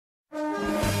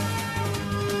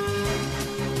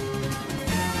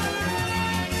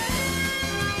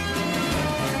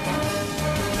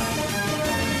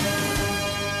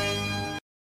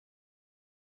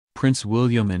Prince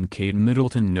William and Kate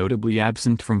Middleton notably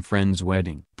absent from friends'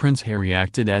 wedding. Prince Harry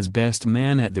acted as best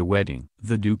man at the wedding.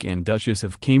 The Duke and Duchess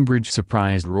of Cambridge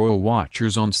surprised royal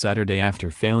watchers on Saturday after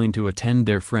failing to attend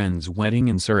their friend's wedding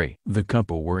in Surrey. The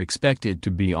couple were expected to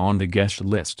be on the guest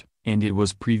list, and it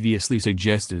was previously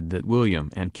suggested that William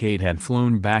and Kate had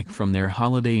flown back from their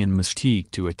holiday in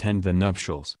Mystique to attend the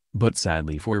nuptials, but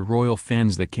sadly for royal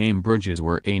fans the Cambridges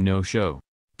were a no-show.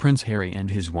 Prince Harry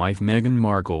and his wife Meghan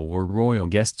Markle were royal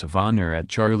guests of honor at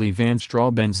Charlie Van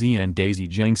Straubenzee and Daisy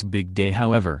Jenks' big day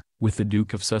however, with the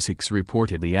Duke of Sussex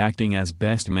reportedly acting as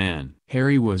best man.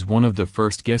 Harry was one of the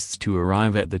first guests to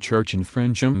arrive at the church in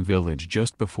Frensham Village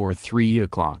just before 3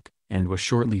 o'clock, and was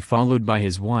shortly followed by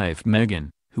his wife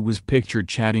Meghan, who was pictured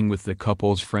chatting with the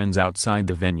couple's friends outside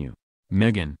the venue.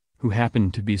 Meghan, who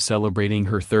happened to be celebrating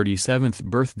her 37th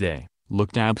birthday,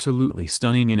 looked absolutely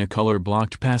stunning in a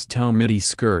color-blocked pastel midi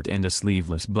skirt and a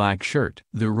sleeveless black shirt.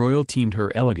 The royal teamed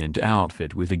her elegant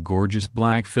outfit with a gorgeous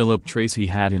black Philip Tracy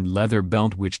hat and leather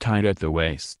belt which tied at the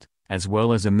waist, as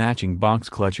well as a matching box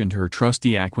clutch and her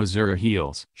trusty Aquazzura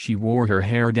heels. She wore her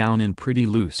hair down in pretty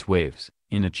loose waves,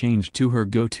 in a change to her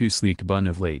go-to sleek bun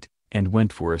of late, and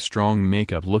went for a strong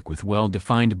makeup look with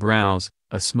well-defined brows,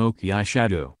 a smoky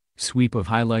eyeshadow, sweep of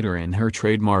highlighter and her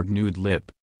trademark nude lip.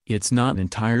 It's not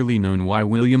entirely known why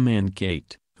William and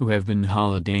Kate, who have been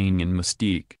holidaying in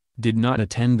Mystique, did not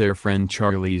attend their friend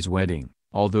Charlie's wedding,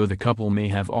 although the couple may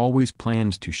have always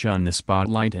planned to shun the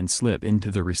spotlight and slip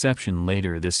into the reception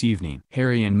later this evening.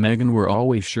 Harry and Meghan were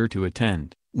always sure to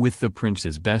attend, with the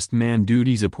prince's best man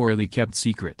duties a poorly kept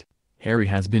secret. Harry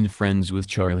has been friends with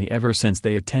Charlie ever since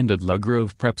they attended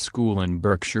Lugrove Prep School in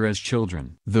Berkshire as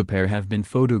children. The pair have been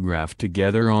photographed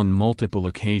together on multiple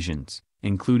occasions,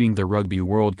 including the Rugby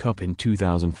World Cup in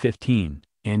 2015,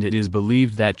 and it is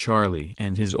believed that Charlie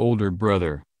and his older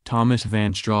brother, Thomas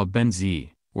Van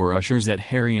Straubenzee, were ushers at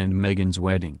Harry and Meghan's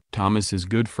wedding. Thomas is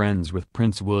good friends with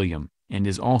Prince William, and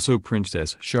is also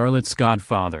Princess Charlotte's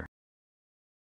godfather.